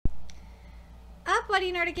up,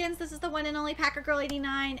 Buddy Nerdigans? This is the one and only Packer Girl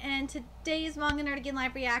 89, and today's Manga Nerdigan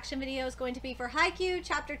live reaction video is going to be for Haikyuu,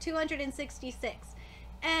 chapter 266.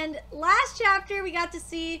 And last chapter, we got to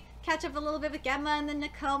catch up a little bit with Genma and the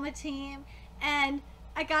Nakoma team, and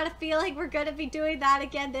I got a feeling we're going to be doing that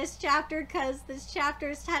again this chapter, because this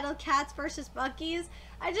chapter is titled Cats vs. Monkeys.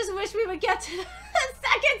 I just wish we would get to the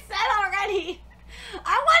second set already.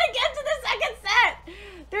 I want to get to the second set.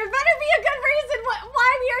 There better be a good reason why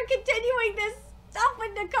we are continuing this stuff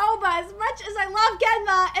with Nakoma. As much as I love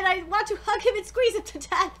Genma and I want to hug him and squeeze him to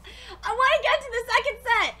death, I want to get to the second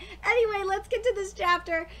set. Anyway, let's get to this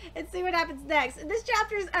chapter and see what happens next. And this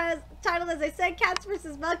chapter is titled, as I said, Cats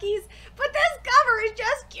vs. Monkeys. But this cover is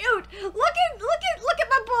just cute. Look at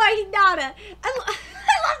my boy Hinata. I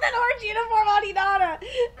love that orange uniform on Hinata.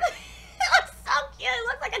 It looks so cute. It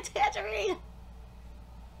looks like a tangerine.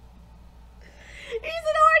 He's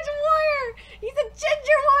an orange warrior! He's a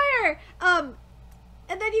ginger warrior!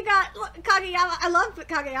 And then you got Kageyama. I love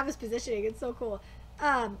Kageyama's positioning. It's so cool.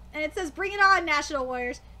 And it says, bring it on, National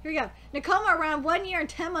Warriors. Here we go. Nakoma around 1 year and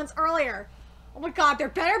 10 months earlier. Oh my god, there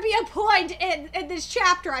better be a point in this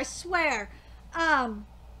chapter, I swear.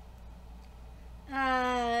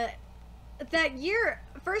 That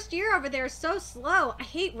first year over there is so slow. I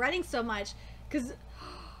hate running so much. Because this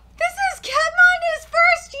is Genma in his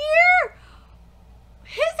first year!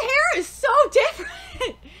 His hair is so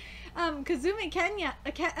different. Kazumi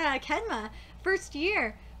Kenma, first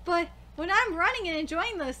year. But when I'm running and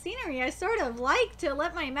enjoying the scenery, I sort of like to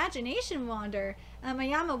let my imagination wander.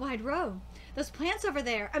 Mayama Wide Road. Those plants over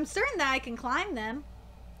there, I'm certain that I can climb them.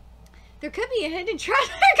 There could be a hidden treasure.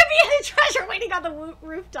 There could be a hidden treasure waiting on the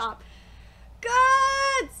rooftop.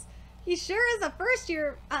 Goods! He sure is a first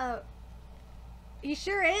year. He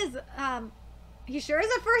sure is a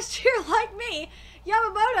first year like me.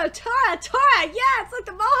 Yamamoto, Tora, yeah, it's like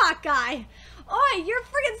the Mohawk guy. Oi, you're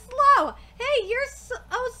freaking slow. Hey, you're so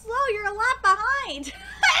slow, you're a lot behind.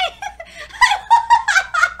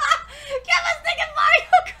 Genma's thinking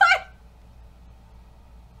Mario Kart.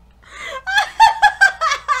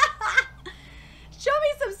 Show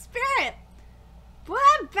me some spirit. Boy,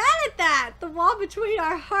 I'm bad at that. The wall between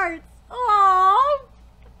our hearts. Aww.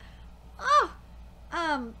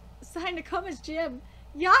 Signed Nakoma's gym.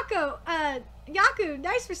 Yaku,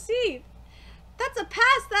 nice receive. That's a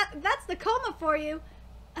pass. That's the coma for you.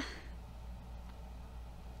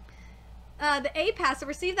 The A pass, a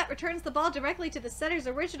receive that returns the ball directly to the setter's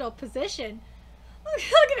original position. Look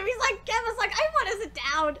at him. He's like, Genma's like, I want to sit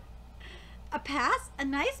down. A pass? A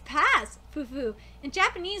nice pass. Fufu. In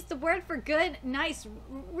Japanese, the word for good, nice,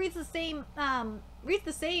 reads the same as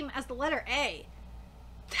the letter A.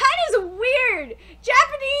 That is weird.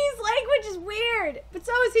 Japanese language is weird, but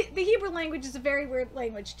so is the Hebrew language is a very weird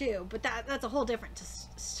language too. But that's a whole different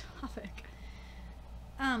topic.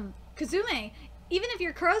 Kazume, even if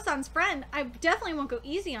you're Kuro-san's friend, I definitely won't go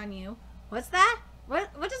easy on you. What's that?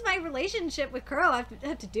 What does my relationship with Kuro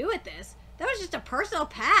have to do with this? That was just a personal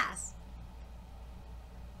pass.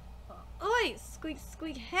 Oi, squeak,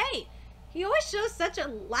 squeak. Hey, he always shows such a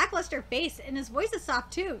lackluster face, and his voice is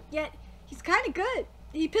soft too. Yet he's kind of good.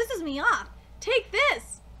 He pisses me off. Take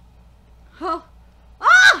this. Oh.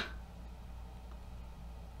 Ah!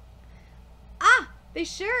 They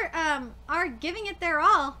sure are giving it their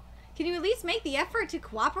all. Can you at least make the effort to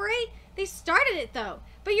cooperate? They started it though.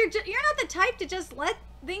 But you're not the type to just let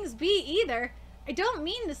things be either. I don't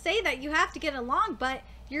mean to say that you have to get along, but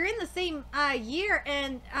you're in the same year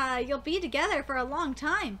and you'll be together for a long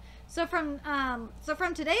time. So from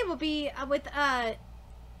today we'll be with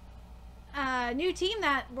new team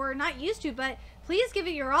that we're not used to, but please give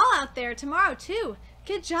it your all out there tomorrow too.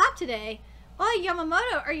 Good job today. Oh,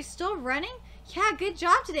 Yamamoto, are you still running? Yeah, good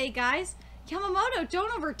job today, guys. Yamamoto,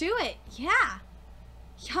 don't overdo it. Yeah.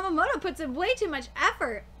 Yamamoto puts in way too much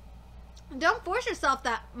effort. Don't force yourself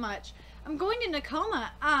that much. I'm going to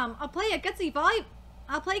Nakoma. I'll play gutsy volleyball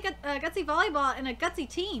in a gutsy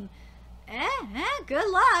team. Good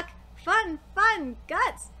luck. Fun,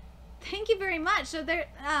 guts. Thank you very much. So they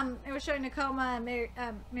were showing Nakoma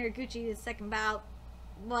Mariguchi's second bout,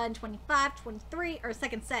 1:25-23, or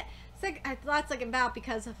second set. I thought second bout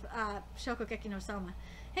because of Shokugeki no Soma.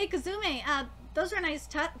 Hey Kazume, those were nice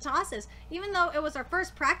tosses. Even though it was our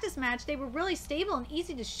first practice match, they were really stable and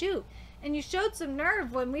easy to shoot. And you showed some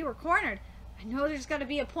nerve when we were cornered. I know there's got to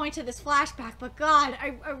be a point to this flashback, but God,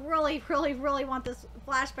 I really, really, really want this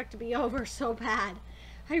flashback to be over so bad.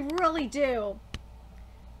 I really do.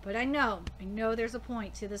 But I know there's a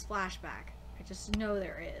point to this flashback. I just know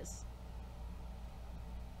there is.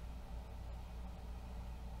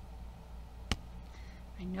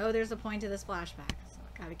 I know there's a point to this flashback. So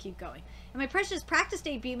Gotta keep going. In my precious practice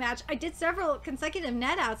debut match, I did several consecutive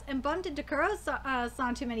net outs and bumped into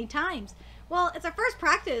Kuro-san too many times. Well, it's our first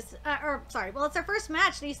practice, it's our first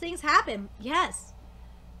match. These things happen. Yes.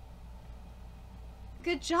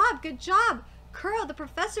 Good job, good job. Kuro, the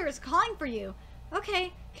professor is calling for you.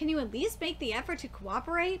 Okay, can you at least make the effort to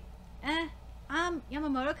cooperate?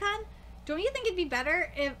 Yamamoto-kun, don't you think it'd be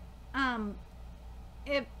better if,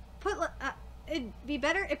 it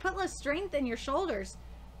put less strength in your shoulders,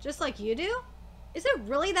 just like you do? Is it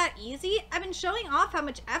really that easy? I've been showing off how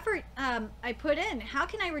much effort, I put in. How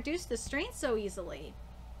can I reduce the strength so easily?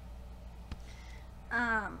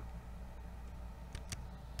 Hold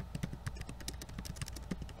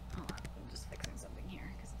on, I'm just fixing something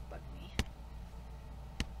here, because it's bugging me.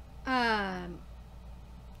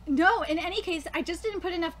 No, in any case, I just didn't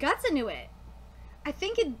put enough guts into it. I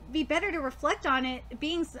think it'd be better to reflect on it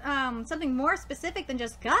being something more specific than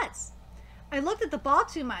just guts. I looked at the ball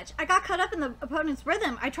too much. I got caught up in the opponent's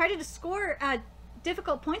rhythm. I tried to score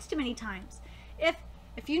difficult points too many times. If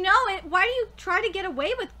you know it, why do you try to get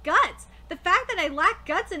away with guts? The fact that I lack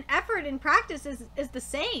guts and effort in practice is the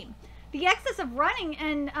same. The excess of running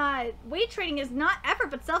and weight training is not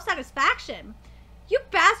effort but self-satisfaction. You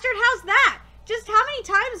bastard, how's that? Just how many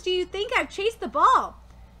times do you think I've chased the ball?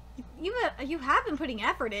 You have been putting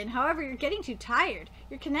effort in, however, you're getting too tired.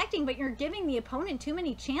 You're connecting, but you're giving the opponent too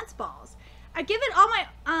many chance balls. I give it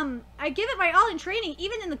my all in training,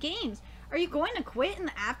 even in the games. Are you going to quit in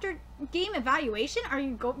the after-game evaluation? Are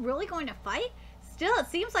you really going to fight? Still, it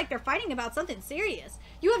seems like they're fighting about something serious.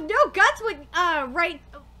 You have no guts with,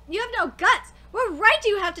 you have no guts. What right do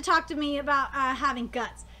you have to talk to me about, having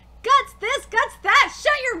guts? Guts this, guts that,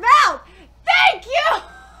 shut your mouth! Thank you!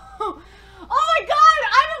 Oh my god,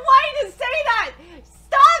 I've been wanting to say that!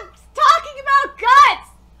 Stop talking about guts!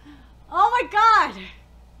 Oh my god.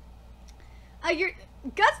 You're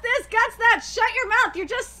guts this, guts that, shut your mouth, you're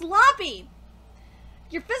just sloppy.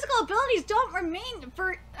 Your physical abilities don't remain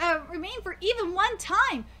for even one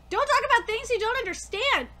time. Don't talk about things you don't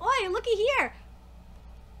understand. Oi, looky here.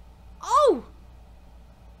 Oh!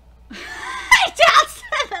 I doused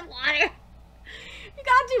in water. You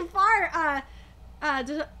got too far.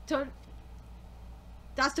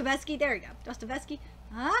 Dostoevsky, there you go. Dostoevsky.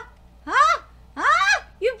 Huh?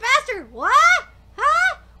 You bastard! What?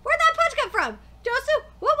 Huh? Where'd that punch come from? Josu,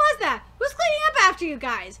 what was that? Who's cleaning up after you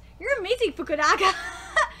guys? You're amazing, Fukunaga.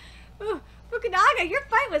 Ooh, Fukunaga, your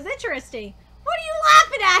fight was interesting. What are you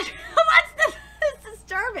laughing at? What's this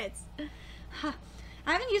disturbance?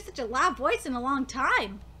 I haven't used such a loud voice in a long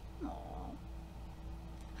time. Aww.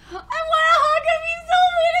 I want to hug him. He's so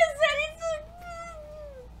innocent.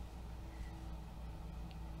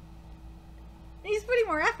 He's putting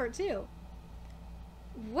more effort, too.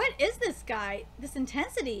 What is this guy? This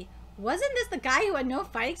intensity? Wasn't this the guy who had no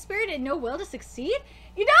fighting spirit and no will to succeed?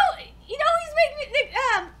 You know he's making me think,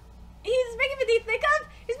 he's making me think of?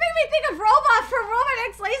 He's making me think of Robot from Robot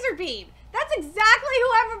X Laser Beam. That's exactly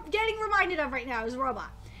who I'm getting reminded of right now, is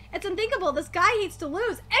Robot. It's unthinkable. This guy hates to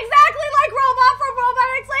lose. Exactly like Robot from Robot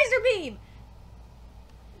X Laser Beam.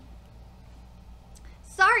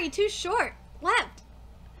 Sorry, too short. Left.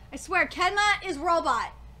 I swear, Kenma is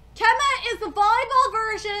Robot. Kenma is the volleyball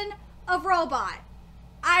version of Robot.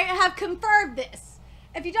 I have confirmed this.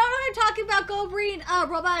 If you don't know what I'm talking about, go read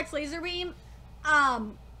Robot X Laser Beam,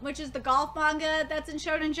 which is the golf manga that's in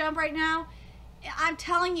Shonen Jump right now. I'm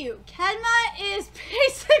telling you, Kenma is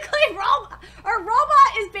basically Robot, or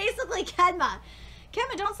Robot is basically Kenma.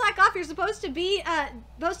 Kenma, don't slack off. You're supposed to be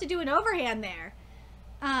supposed to do an overhand there.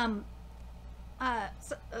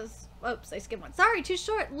 Oops, I skipped one. Sorry, too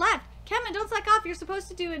short. Left. Kenma, don't slack off. You're supposed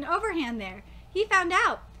to do an overhand there. He found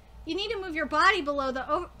out. You need to move your body below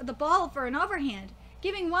the ball for an overhand.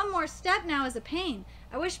 Giving one more step now is a pain.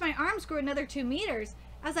 I wish my arms grew another 2 meters.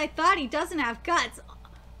 As I thought, he doesn't have guts.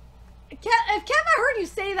 If Kenma heard you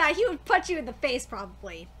say that, he would punch you in the face,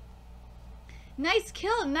 probably. Nice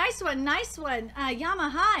kill. Nice one. Nice one. Yama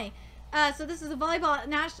High. So this is the volleyball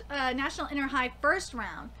national inter high first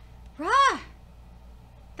round. Bruh.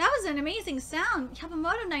 That was an amazing sound.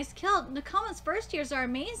 Yamamoto, nice kill. Nakoma's first years are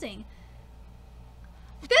amazing.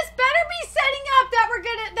 This better be setting up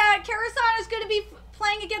that Kuro-san is gonna be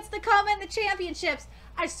playing against Nakoma in the championships.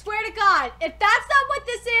 I swear to God, if that's not what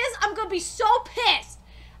this is, I'm gonna be so pissed.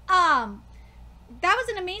 That was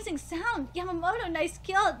an amazing sound. Yamamoto, nice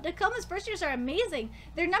kill. Nakoma's first years are amazing.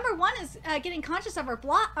 Their number one is getting conscious of our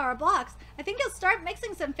blocks. I think he'll start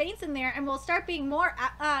mixing some feints in there, and we'll start being more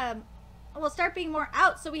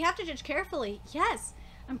out. So we have to judge carefully. Yes,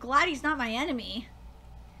 I'm glad he's not my enemy.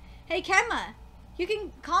 Hey Kenma, you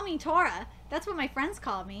can call me Tora. That's what my friends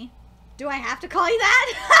call me. Do I have to call you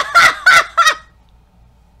that?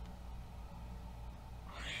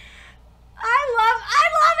 I love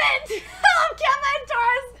it! I love Kemma and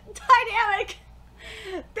Tora's dynamic.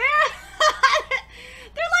 They're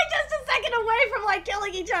like just a second away from like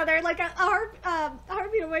killing each other, like a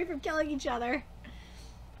heartbeat away from killing each other.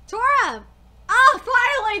 Tora! Oh,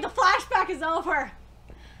 finally, the flashback is over.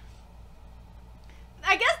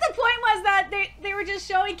 I guess the point was that they were just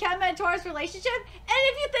showing Kemma and Tora's relationship, and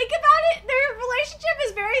if you think about it, their relationship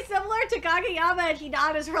is very similar to Kageyama and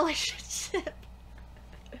Hinata's relationship.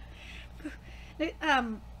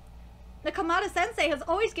 The Kamada Sensei has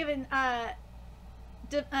always given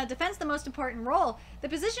defense the most important role. The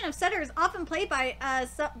position of setter is often played by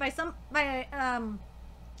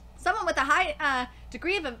someone with a high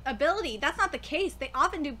degree of ability. That's not the case. They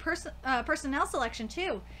often do personnel selection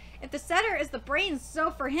too. If the setter is the brains,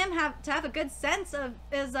 so for him to have a good sense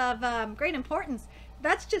is of great importance.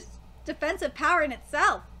 That's just defensive power in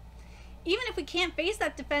itself. Even if we can't face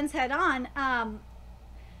that defense head on,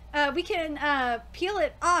 we can peel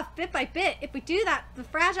it off bit by bit. If we do that, the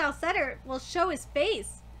fragile setter will show his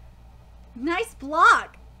face. Nice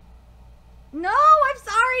block. No, I'm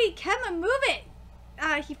sorry. Kemma, move it.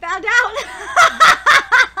 He found out.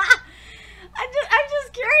 I'm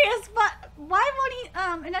just curious, but why won't he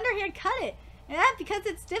an underhand cut it? Yeah, because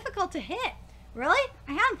it's difficult to hit. Really?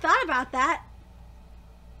 I hadn't thought about that.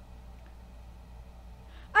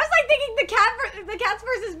 I was like thinking the cats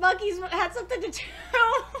versus monkeys had something to do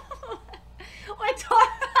with Tora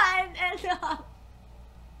and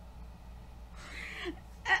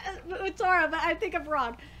with Tora, but I think I'm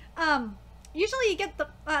wrong. Usually you get the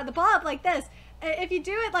ball up like this. If you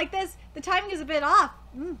do it like this, the timing is a bit off.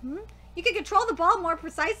 You can control the ball more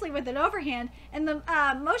precisely with an overhand, and the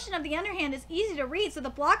motion of the underhand is easy to read, so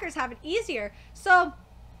the blockers have it easier. So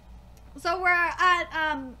we're at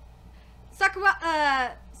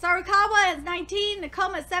Sarukawa is 19,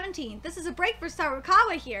 Nakoma is 17. This is a break for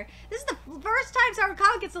Sarukawa here. This is the first time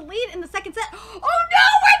Sarukawa gets a lead in the second set. Oh no,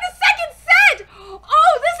 we're in the second set!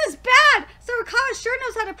 Oh, this is bad! Sarukawa sure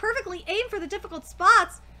knows how to perfectly aim for the difficult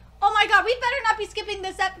spots. Oh my god, we better not be skipping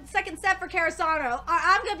this second set for Karasano.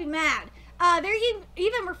 I'm gonna be mad. They're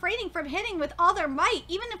even refraining from hitting with all their might,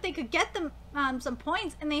 even if they could get them some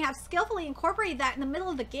points, and they have skillfully incorporated that in the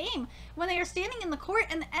middle of the game. When they are standing in the court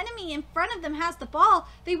and the enemy in front of them has the ball,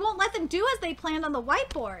 they won't let them do as they planned on the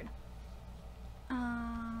whiteboard.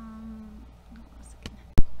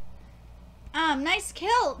 Nice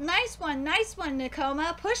kill. Nice one,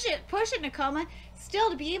 Nakoma. Push it, Nakoma.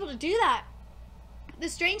 Still, to be able to do that. The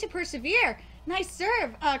strain to persevere. Nice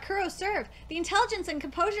serve, Kuro serve. The intelligence and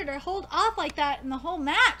composure to hold off like that in the whole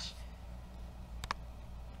match.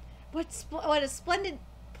 What splendid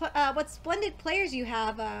players you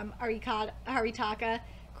have, Aritaka.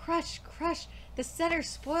 Crush. The setter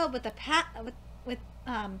spoiled with the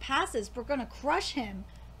passes. We're gonna crush him.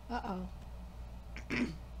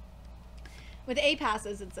 With A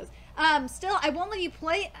passes, it says. Still, I won't let you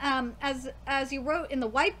play as you wrote in the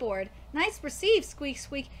whiteboard. Nice perceived, squeak,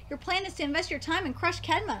 squeak. Your plan is to invest your time and crush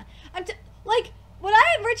Kenma. Like, what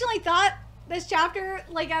I originally thought this chapter,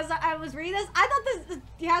 like, as I was reading this, I thought this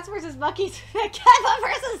Cats versus Monkeys, Kenma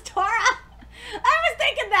versus Tora. I was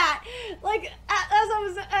thinking that. Like,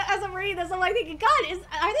 as I'm reading this, I'm like thinking, God,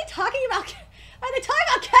 are they talking about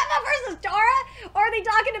Kenma versus Tora? Or are they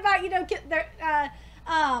talking about,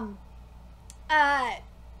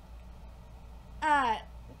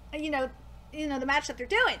 the match that they're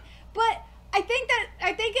doing? But I think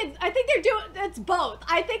they're doing, it's both.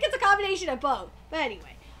 I think it's a combination of both. But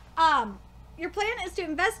anyway, your plan is to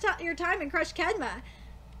invest your time and crush Kenma.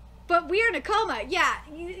 But we're Nakoma. Yeah,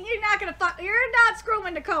 you're not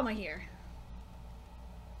screwing Nakoma here.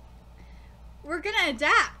 We're gonna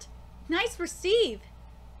adapt. Nice receive.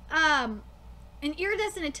 An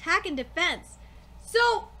iridescent attack and defense.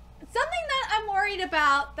 So something that I'm worried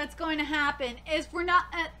about that's going to happen is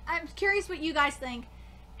I'm curious what you guys think,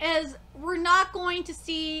 is we're not going to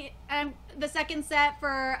see the second set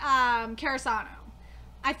for Karasano.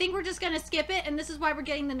 I think we're just going to skip it, and this is why we're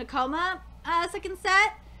getting the Nakoma second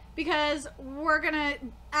set, because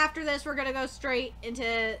after this, we're going to go straight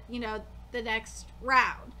into, the next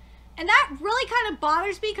round. And that really kind of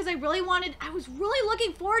bothers me, because I was really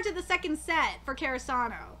looking forward to the second set for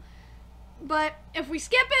Karasano. But if we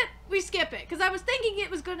skip it, we skip it. Because I was thinking it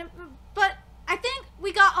was going to... But I think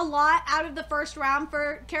we got a lot out of the first round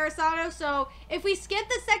for Karasano. So if we skip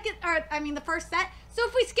the first set. So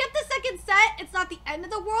if we skip the second set, it's not the end of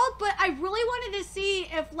the world. But I really wanted to see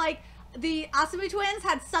if, like, the Asami twins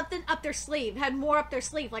had something up their sleeve. Had more up their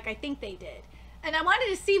sleeve, like I think they did. And I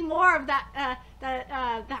wanted to see more of that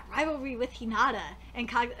rivalry with Hinata and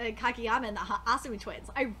Kageyama and the Asumi twins.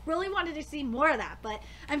 I really wanted to see more of that, but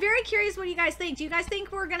I'm very curious what you guys think. Do you guys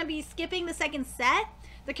think we're going to be skipping the second set,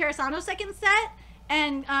 the Karasano second set,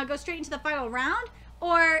 and go straight into the final round?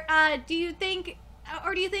 Or do you think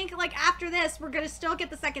like after this we're going to still get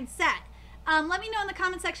the second set? Let me know in the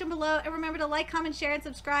comment section below, and remember to like, comment, share, and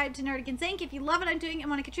subscribe to Nerdigans Inc. If you love what I'm doing and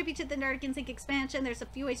want to contribute to the Nerdigans Inc. expansion, there's a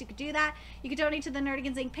few ways you could do that. You could donate to the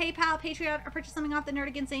Nerdigans Inc. PayPal, Patreon, or purchase something off the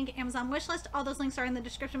Nerdigans Inc. Amazon wishlist. All those links are in the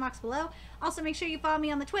description box below. Also, make sure you follow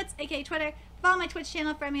me on the Twits, aka Twitter. Follow my Twitch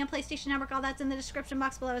channel, friend me on PlayStation Network. All that's in the description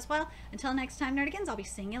box below as well. Until next time, Nerdigans, I'll be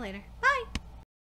seeing you later. Bye!